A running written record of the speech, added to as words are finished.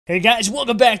Hey guys,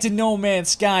 welcome back to No Man's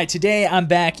Sky. Today I'm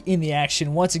back in the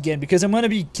action once again because I'm going to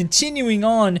be continuing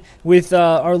on with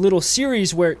our little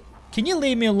series where... Can you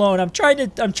leave me alone? I'm trying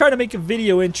to make a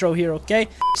video intro here, okay?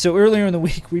 So earlier in the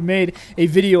week we made a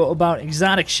video about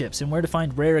exotic ships and where to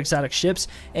find rare exotic ships,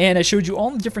 and I showed you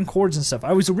all the different chords and stuff.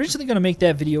 I was originally going to make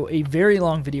that video a very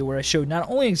long video where I showed not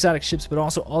only exotic ships but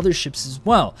also other ships as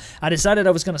well. I decided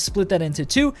I was going to split that into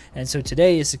two, and so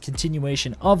today is a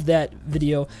continuation of that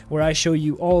video where I show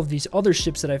you all of these other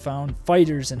ships that I found,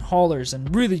 fighters and haulers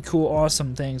and really cool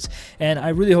awesome things, and I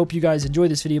really hope you guys enjoy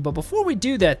this video. But before we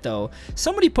do that though,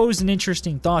 somebody posed an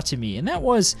interesting thought to me, and that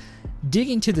was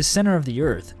digging to the center of the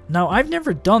earth. Now, I've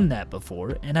never done that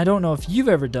before, and I don't know if you've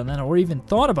ever done that or even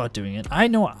thought about doing it. I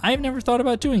know I've never thought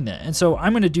about doing that, and so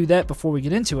I'm going to do that before we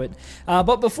get into it.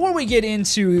 But before we get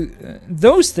into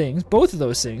those things, both of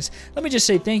those things, let me just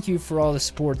say thank you for all the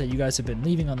support that you guys have been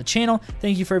leaving on the channel.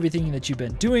 Thank you for everything that you've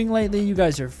been doing lately. You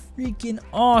guys are freaking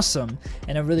awesome,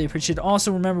 and I really appreciate it.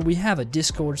 Also, remember, we have a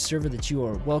Discord server that you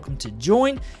are welcome to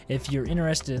join if you're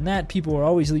interested in that. People are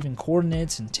always leaving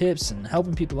coordinates and tips and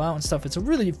helping people out and stuff. It's a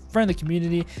really friendly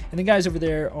community, and the guys over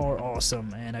there are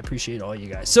awesome, and I appreciate all you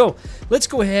guys. So let's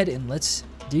go ahead and let's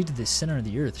dig to the center of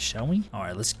the earth, shall we? All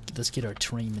right, let's get our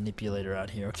terrain manipulator out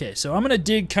here. Okay, so I'm gonna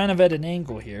dig kind of at an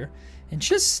angle here and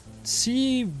just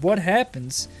see what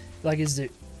happens. Like, is the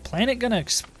planet gonna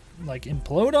like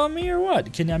implode on me or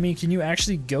what? Can you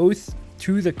actually go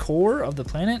through the core of the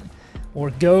planet, or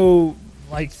go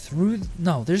like through?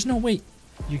 No, there's no way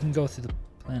you can go through the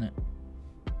planet.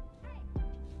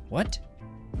 What?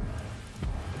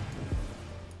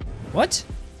 What?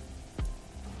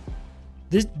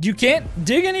 You can't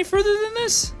dig any further than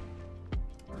this?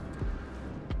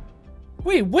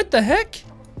 Wait, what the heck?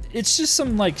 It's just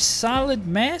some like solid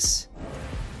mass?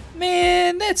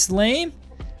 Man, that's lame.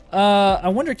 I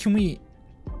wonder, can we...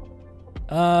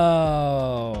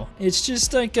 Oh, it's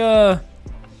just like oh,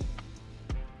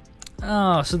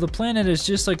 so the planet is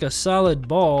just like a solid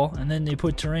ball, and then they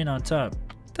put terrain on top.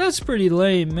 That's pretty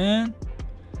lame, man.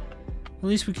 At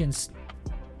least we can...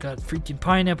 Got freaking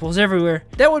pineapples everywhere.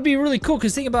 That would be really cool,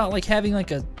 because think about like having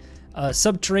like a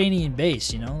subterranean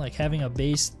base, you know, like having a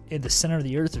base in the center of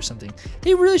the earth or something.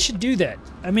 They really should do that.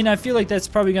 I mean, I feel like that's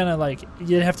probably gonna, like,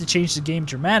 you'd have to change the game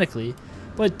dramatically,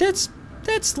 but that's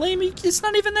lame. It's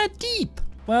not even that deep.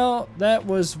 Well, that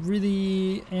was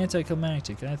really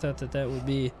anticlimactic. I thought that would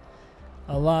be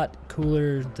a lot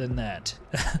cooler than that.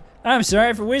 I'm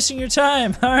sorry for wasting your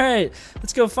time. All right,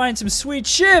 let's go find some sweet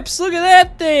ships. Look at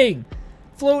that thing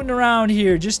floating around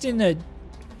here, just in the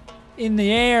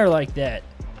air like that.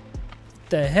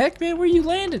 The heck, man? Where you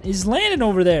landing? It's landing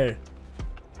over there.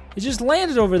 It just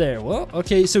landed over there. Well,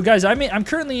 okay, so guys, I'm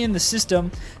currently in the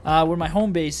system where my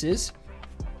home base is,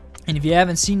 and if you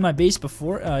haven't seen my base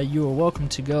before, you are welcome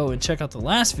to go and check out the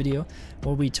last video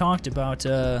where we talked about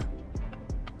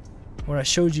where I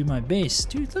showed you my base.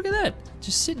 Dude, look at that,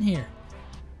 just sitting here,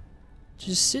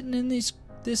 just sitting in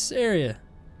this area.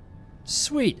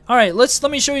 Sweet. All right, let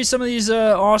me show you some of these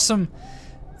awesome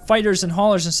fighters and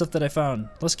haulers and stuff that I found.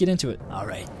 Let's get into it. All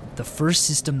right, the first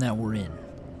system that we're in,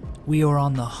 we are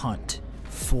on the hunt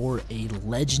for a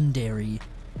legendary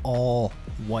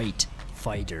all-white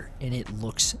fighter, and it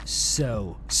looks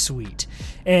so sweet.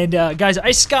 And guys,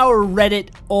 I scour Reddit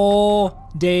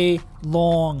all day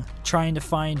long trying to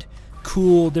find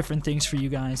cool different things for you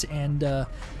guys, and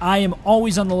I am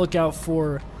always on the lookout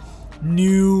for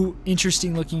new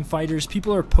interesting looking fighters.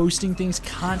 People are posting things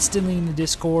constantly in the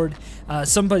Discord.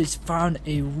 Somebody's found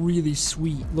a really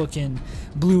sweet looking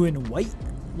blue and white,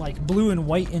 like blue and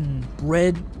white and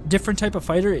red, different type of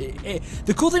fighter.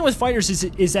 The cool thing with fighters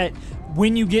is that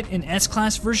when you get an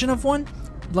S-class version of one,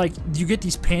 like, you get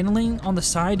these paneling on the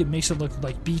side. It makes it look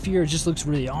like beefier. It just looks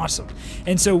really awesome.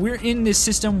 And so we're in this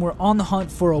system. We're on the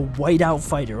hunt for a whiteout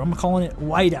fighter. I'm calling it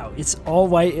whiteout. It's all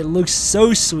white. It looks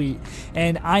so sweet.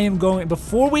 And I am going,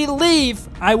 before we leave,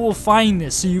 I will find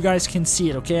this so you guys can see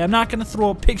it, okay? I'm not going to throw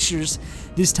up pictures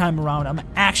this time around. I'm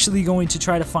actually going to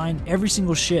try to find every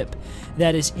single ship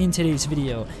that is in today's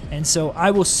video. And so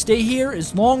I will stay here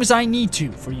as long as I need to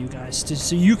for you guys,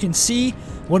 so you can see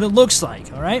what it looks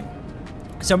like, all right?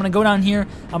 So I'm going to go down here,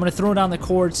 I'm going to throw down the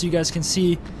cord so you guys can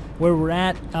see where we're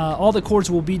at. All the cords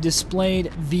will be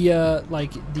displayed via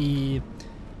like the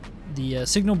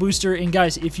signal booster. And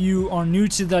guys, if you are new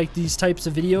to like these types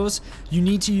of videos, you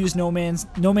need to use No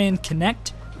Man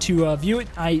Connect to view it.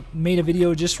 I made a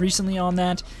video just recently on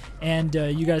that, and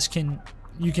you guys can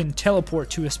teleport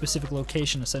to a specific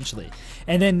location essentially.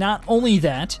 And then not only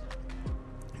that,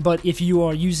 But if you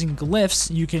are using glyphs,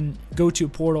 you can go to a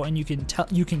portal and you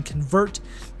can convert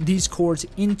these chords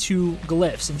into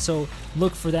glyphs, and so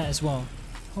look for that as well.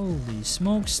 Holy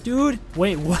smokes, dude!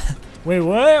 Wait, what? Wait,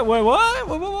 what? Wait, what?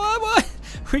 What?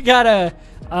 We got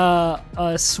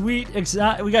a sweet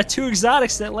exotic. We got two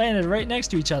exotics that landed right next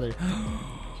to each other.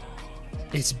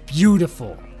 It's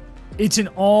beautiful. It's an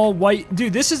all white,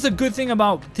 dude. This is the good thing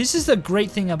about. This is the great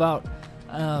thing about.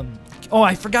 Oh,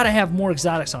 I forgot I have more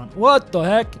exotics on. What the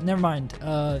heck? Never mind.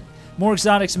 More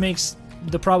exotics makes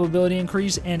the probability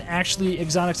increase, and actually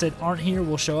exotics that aren't here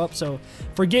will show up. So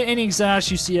forget any exotics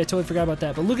you see. I totally forgot about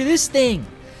that. But look at this thing.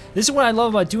 This is what I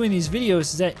love about doing these videos,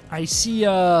 is that I see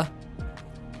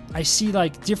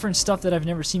like different stuff that I've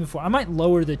never seen before. I might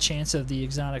lower the chance of the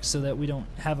exotics so that we don't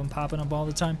have them popping up all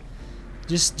the time.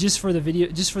 Just for the video,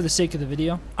 just for the sake of the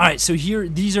video. All right, so here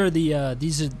these are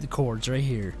the chords right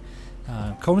here.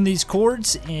 Coding these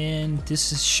chords, and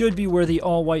this should be where the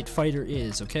all-white fighter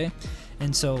is. Okay,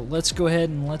 and so let's go ahead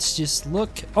and let's just look.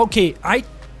 Okay, I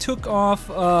took off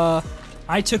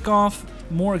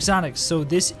more exotics, so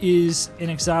this is an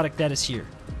exotic that is here.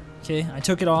 Okay, I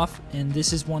took it off, and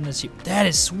this is one that's here. That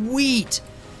is sweet.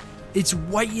 It's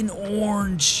white and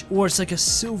orange, or it's like a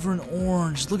silver and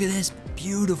orange. Look at this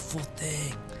beautiful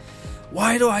thing.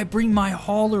 Why do I bring my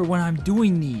hauler when I'm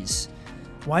doing these?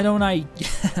 Why don't I?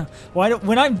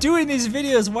 When I'm doing these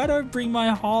videos, why do I bring my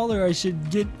hauler? I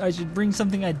should bring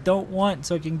something I don't want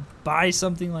so I can buy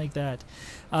something like that.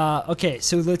 Okay,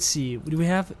 so let's see. Do we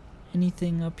have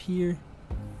anything up here?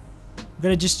 I'm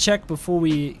gonna just check before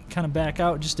we kind of back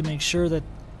out, just to make sure that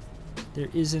there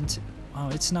isn't. Oh,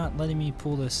 it's not letting me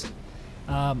pull this.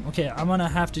 Okay, I'm gonna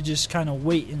have to just kind of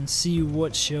wait and see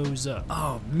what shows up.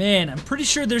 Oh man, I'm pretty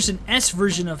sure there's an S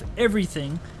version of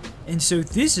everything, and so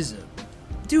this is a.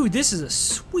 Dude, this is a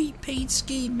sweet paint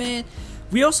scheme, man.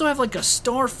 We also have like a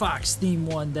Star Fox theme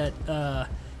one that,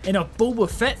 and a Boba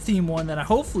Fett theme one that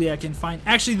hopefully I can find.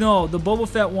 Actually, no, the Boba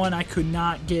Fett one I could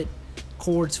not get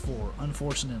chords for,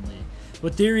 unfortunately.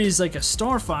 But there is like a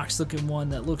Star Fox looking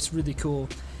one that looks really cool.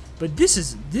 But this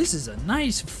is a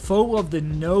nice foe of the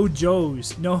No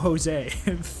Jose.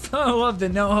 Foe of the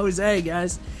No Jose,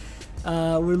 guys.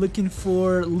 We're looking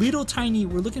for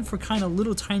kind of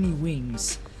little tiny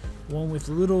wings. One with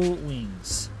little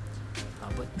wings.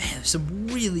 But man, there's some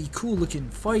really cool looking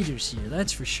fighters here,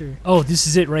 that's for sure. Oh, this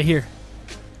is it right here.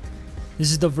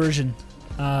 This is the version.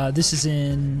 This is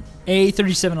in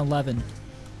A3711.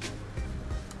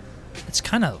 It's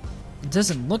kind of, it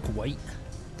doesn't look white.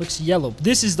 It looks yellow.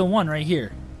 This is the one right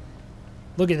here.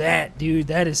 Look at that, dude.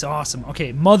 That is awesome.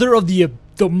 Okay, the Mother of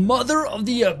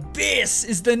the Abyss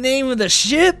is the name of the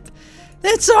ship.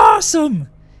 That's awesome.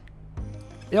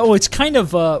 Oh, it's kind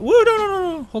of, whoa,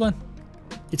 no, hold on.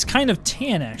 It's kind of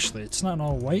tan, actually. It's not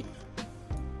all white.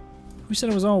 Who said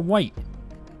it was all white?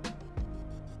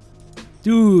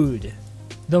 Dude,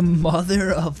 the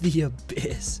Mother of the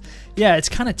Abyss. Yeah, it's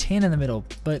kind of tan in the middle,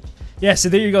 but yeah, so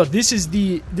there you go. This is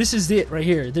it right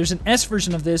here. There's an S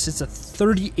version of this. It's a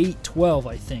 3812,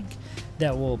 I think,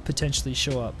 that will potentially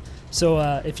show up. So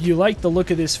if you like the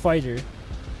look of this fighter,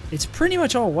 it's pretty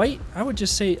much all white. I would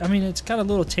just say, I mean, it's got a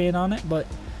little tan on it, but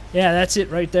yeah, that's it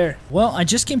right there. Well, I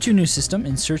just came to a new system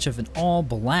in search of an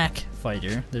all-black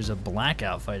fighter. There's a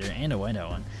blackout fighter and a whiteout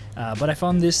one, but I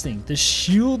found this thing, the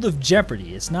Shield of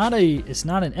Jeopardy. It's not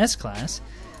an S-class,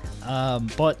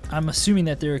 but I'm assuming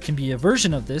that there can be a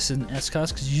version of this in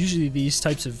S-class, because usually these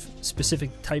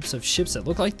specific types of ships that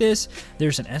look like this,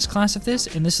 there's an S-class of this,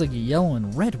 and this is like a yellow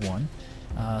and red one.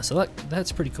 So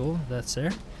that's pretty cool. That's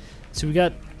there. So we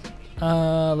got.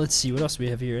 Let's see, what else do we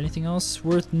have here? Anything else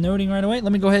worth noting right away?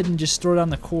 Let me go ahead and just throw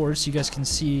down the chords so you guys can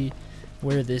see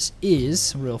where this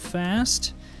is real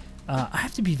fast. I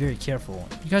have to be very careful.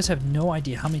 You guys have no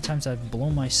idea how many times I've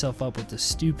blown myself up with the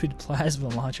stupid plasma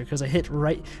launcher because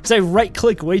I right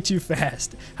click way too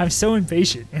fast. I'm so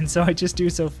impatient, and so I just do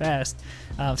it so fast.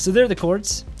 So there are the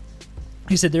chords.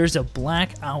 He said there's a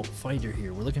blackout fighter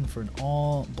here. We're looking for an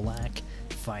all black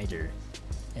fighter.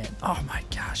 And oh my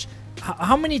gosh.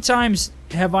 How many times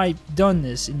have I done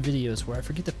this in videos where I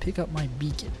forget to pick up my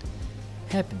beacon?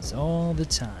 Happens all the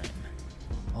time.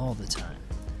 All the time.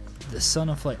 The Son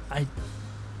of Flight. I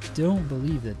don't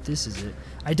believe that this is it.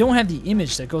 I don't have the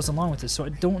image that goes along with this, so I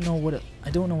don't know what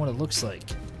it looks like.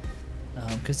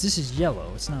 Because this is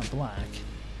yellow, it's not black.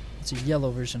 It's a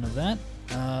yellow version of that.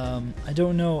 I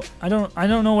don't know. I don't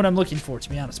know what I'm looking for, to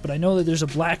be honest, but I know that there's a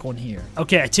black one here.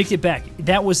 Okay, I take it back.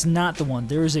 That was not the one.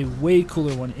 There is a way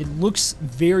cooler one. It looks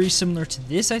very similar to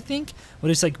this, I think, but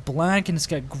it's like black and it's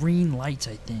got green lights,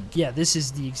 I think. Yeah, this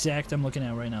is the exact I'm looking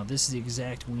at right now. This is the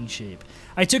exact wing shape.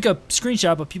 I took a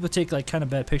screenshot, but people take like kind of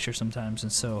bad pictures sometimes,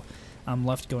 and so I'm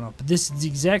left going off. But this is the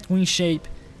exact wing shape,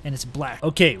 and it's black.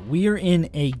 Okay, we are in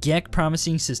a eNtaK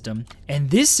promising system, and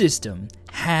this system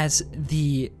has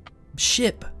the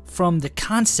ship from the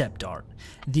concept art,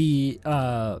 the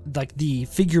like the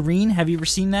figurine. Have you ever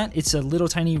seen that? It's a little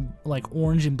tiny like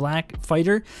orange and black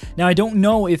fighter. Now I don't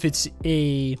know if it's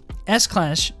a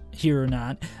S-class here or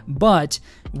not, but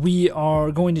we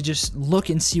are going to just look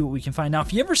and see what we can find. Now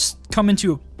if you ever come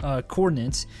into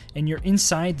coordinates and you're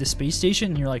inside the space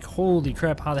station and you're like, holy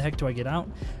crap, how the heck do I get out?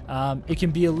 It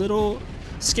can be a little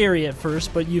scary at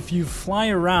first, but if you fly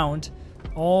around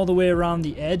all the way around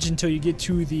the edge until you get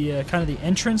to the kind of the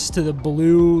entrance to the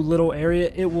blue little area,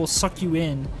 it will suck you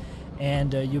in,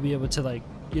 and you'll be able to, like,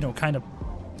 you know, kind of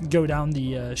go down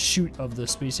the chute of the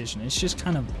space station. It's just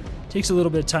kind of takes a little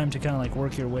bit of time to kind of like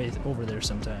work your way over there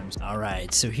sometimes. All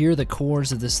right, so here are the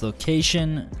cores of this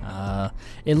location.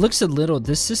 It looks a little,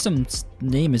 this system's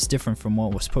name is different from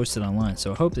what was posted online,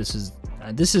 so I hope this is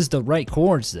the right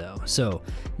chords though. So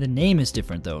the name is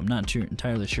different though. I'm not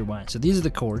entirely sure why. So these are the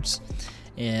chords.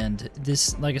 And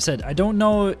this, like I said, I don't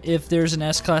know if there's an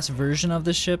S-class version of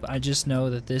this ship. I just know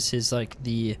that this is like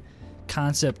the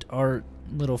concept art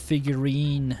little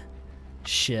figurine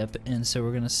ship, and so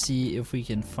we're gonna see if we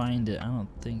can find it. I don't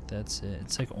think that's it.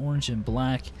 It's like orange and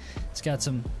black. It's got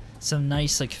some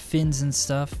nice like fins and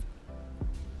stuff.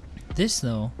 This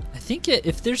though, I think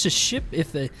if there's a ship,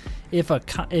 if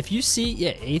you see,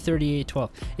 yeah, A3812,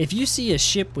 if you see a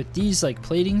ship with these like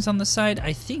platings on the side,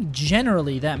 I think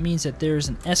generally that means that there's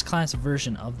an S-class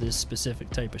version of this specific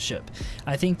type of ship.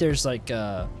 I think there's like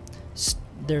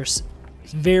there's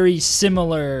very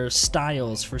similar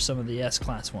styles for some of the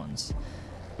S-class ones.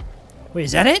 Wait,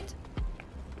 is that it?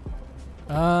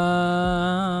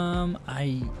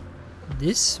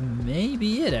 This may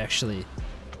be it actually.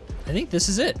 I think this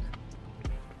is it.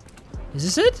 Is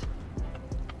this it?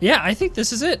 Yeah, I think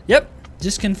this is it. Yep,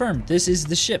 just confirmed. This is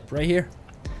the ship right here.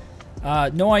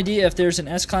 No idea if there's an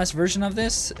S-class version of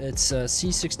this. It's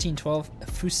C1612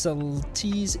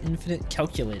 Fusilities Infinite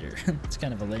Calculator. It's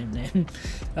kind of a lame name.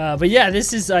 But yeah,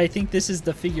 this is, I think this is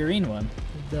the figurine one.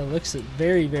 That looks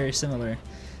very, very similar.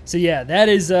 So yeah, that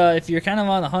is, if you're kind of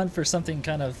on the hunt for something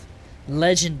kind of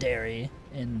legendary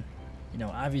and, you know,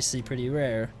 obviously pretty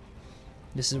rare,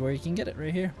 this is where you can get it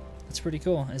right here. That's pretty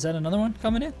cool. Is that another one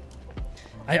coming in?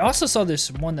 I also saw this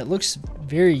one that looks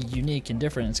very unique and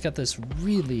different. It's got this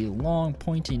really long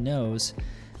pointy nose,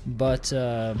 but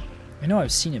I know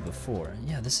I've seen it before.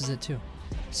 Yeah, this is it too.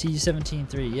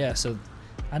 C17-3. Yeah, so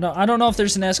I don't know if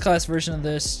there's an S-class version of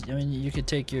this. I mean, you could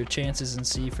take your chances and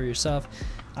see for yourself.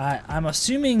 I'm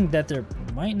assuming that there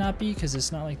might not be because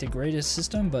it's not like the greatest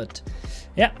system, but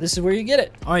yeah, this is where you get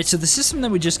it. All right, so the system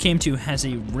that we just came to has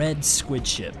a red squid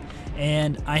ship.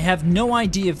 And I have no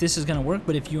idea if this is going to work,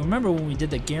 but if you remember when we did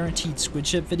the guaranteed squid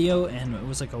ship video and it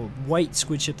was like a white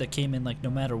squid ship that came in like no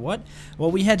matter what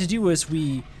we had to do was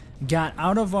we got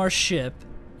out of our ship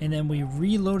and then we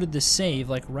reloaded the save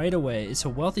like right away. It's a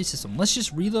wealthy system. Let's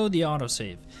just reload the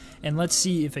autosave and let's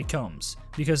see if it comes.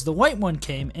 Because the white one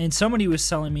came and somebody was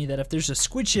telling me that if there's a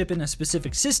squid ship in a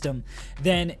specific system,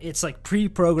 then it's like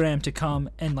pre-programmed to come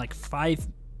in like 5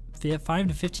 to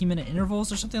 15 minute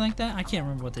intervals or something like that. I can't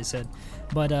remember what they said,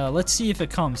 but let's see if it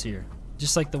comes here,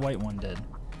 just like the white one did.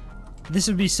 This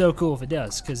would be so cool if it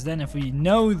does, because then if you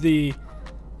know the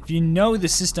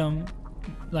system,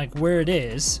 like where it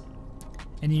is,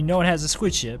 and you know it has a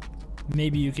squid ship,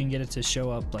 maybe you can get it to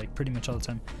show up like pretty much all the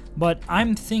time. But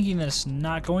I'm thinking that it's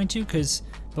not going to, because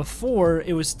before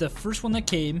it was the first one that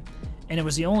came, and it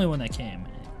was the only one that came,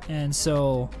 and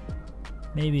so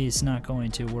maybe it's not going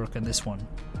to work on this one.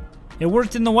 It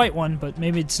worked in the white one, but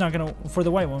maybe it's not gonna for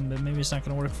the white one, but maybe it's not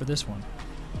gonna work for this one.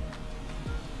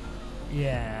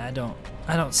 Yeah,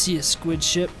 I don't see a squid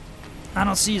ship. I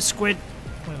don't see a squid.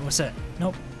 Wait, what's that?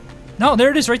 Nope. No,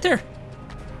 there it is right there.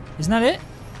 Isn't that it?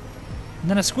 Isn't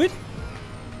that a squid?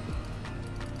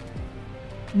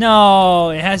 No,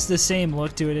 it has the same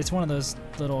look to it. It's one of those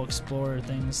little explorer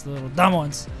things, the little dumb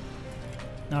ones.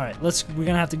 All right, we're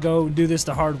gonna have to go do this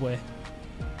the hard way.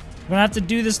 We're gonna have to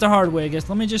do this the hard way, I guess.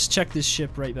 Let me just check this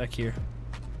ship right back here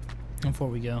before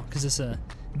we go, because it's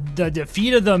the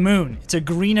Defeat of the Moon. It's a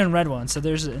green and red one, so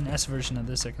there's an S version of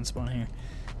this that can spawn here.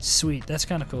 Sweet, that's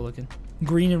kind of cool looking.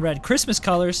 Green and red, Christmas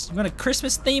colors. You want a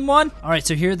Christmas theme one? All right,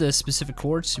 so here are the specific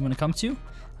course you want to come to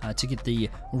get the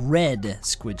red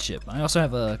squid ship. I also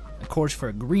have a course for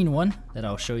a green one that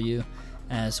I'll show you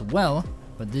as well,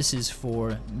 but this is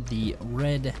for the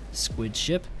red squid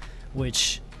ship,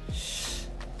 which,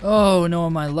 oh no,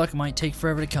 my luck might take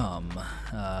forever to come,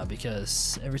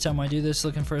 because every time I do this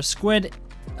looking for a squid,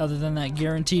 other than that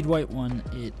guaranteed white one,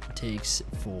 it takes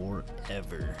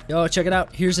forever. Yo, check it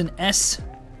out. Here's an S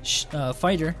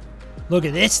fighter. Look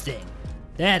at this thing.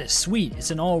 That is sweet.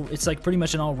 It's like pretty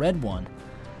much an all red one.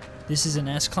 This is an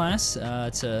S class.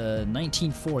 It's a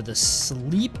 19.4, the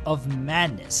Sleep of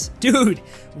Madness. Dude,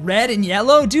 red and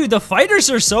yellow. Dude, the fighters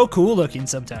are so cool looking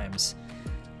sometimes.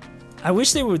 I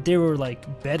wish they were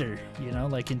like better, you know,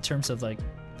 like in terms of like,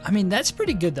 I mean, that's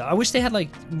pretty good though. I wish they had like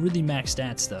really max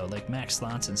stats though, like max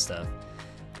slots and stuff.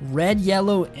 Red,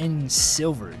 yellow, and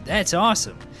silver. That's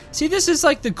awesome. See, this is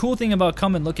like the cool thing about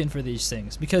coming looking for these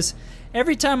things, because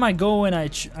every time I go and I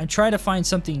try to find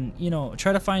something, you know,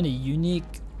 try to find a unique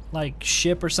like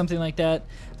ship or something like that,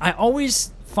 I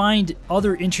always find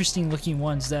other interesting looking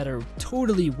ones that are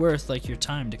totally worth like your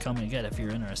time to come and get if you're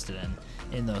interested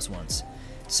in those ones.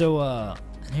 So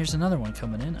and here's another one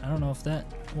coming in. I don't know if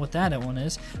what that one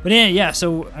is, but yeah,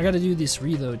 so I got to do this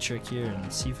reload trick here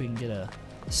and see if we can get a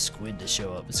squid to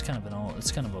show up. It's kind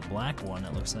of a black one,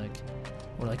 it looks like,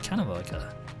 or like kind of like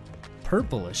a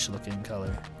purplish looking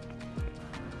color.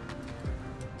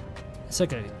 It's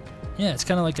like it's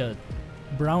kind of like a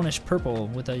brownish purple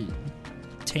with a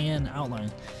tan outline.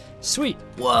 Sweet.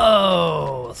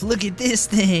 Whoa, look at this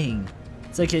thing.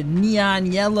 It's like a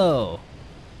neon yellow.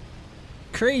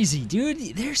 Crazy,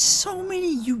 dude. There's so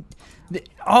many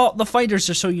all the fighters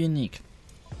are so unique.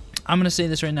 I'm gonna say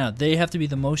this right now. They have to be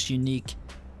the most unique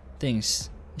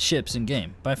ships in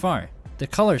game by far. The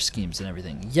color schemes and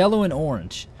everything. Yellow and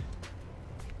orange.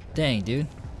 Dang, dude.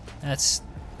 This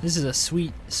is a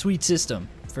sweet system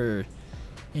for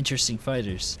interesting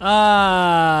fighters. Finally,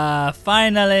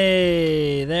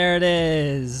 there it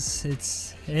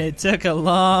is. It took a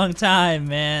long time,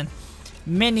 man.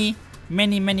 Many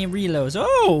reloads.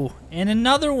 Oh, and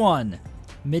another one.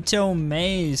 Mito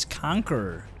Maze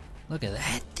Conqueror. Look at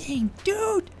that thing,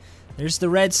 dude. There's the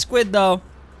red squid though.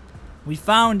 We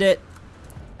found it.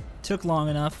 Took long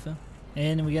enough.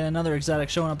 And we got another exotic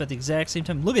showing up at the exact same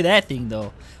time. Look at that thing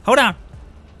though. Hold on.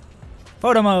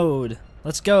 Photo mode.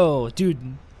 Let's go. Dude,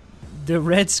 the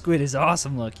red squid is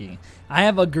awesome looking. I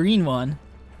have a green one,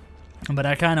 but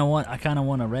I kinda want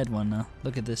a red one now.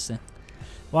 Look at this thing.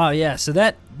 Wow, yeah, so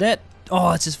that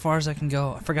oh, it's as far as I can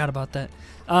go. I forgot about that.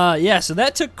 Yeah, so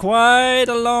that took quite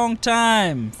a long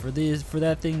time for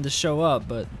that thing to show up,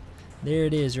 but there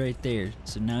it is right there.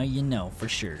 So now you know for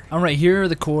sure. All right, here are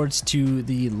the chords to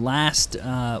the last.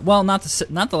 Well, not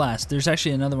the last. There's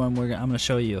actually another one I'm going to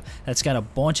show you that's got a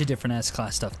bunch of different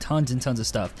S-class stuff, tons and tons of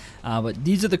stuff. But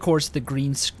these are the chords to the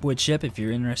green squid ship. If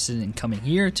you're interested in coming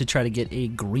here to try to get a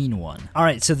green one. All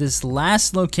right, so this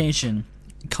last location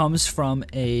comes from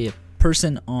a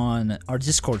person on our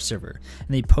Discord server, and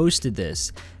they posted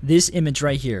this image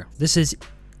right here. This is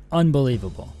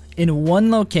unbelievable. In one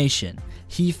location,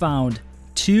 he found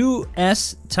 2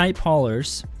 S-type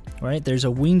haulers, right? There's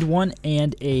a winged one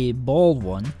and a bald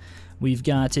one. We've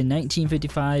got a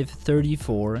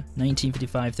 1955-34,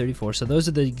 1955-34, so those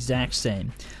are the exact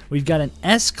same. We've got an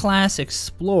S-class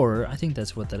Explorer, I think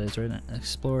that's what that is, right?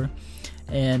 Explorer.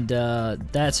 And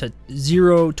that's a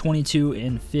 0, 22,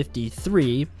 and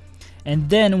 53. And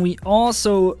then we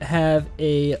also have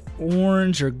a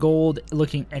orange or gold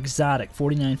looking exotic,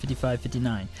 49, 55,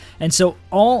 59. And so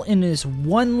all in this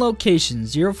one location,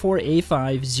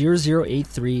 04A5,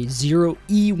 0083,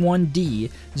 0E1D,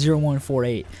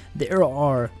 0148. There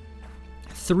are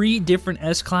 3 different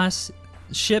S-class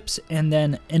ships and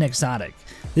then an exotic.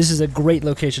 This is a great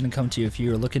location to come to if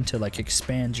you're looking to like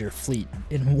expand your fleet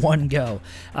in one go.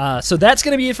 So that's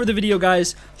going to be it for the video,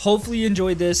 guys. Hopefully you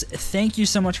enjoyed this. Thank you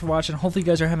so much for watching. Hopefully you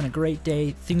guys are having a great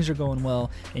day. Things are going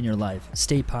well in your life.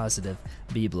 Stay positive.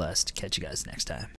 Be blessed. Catch you guys next time.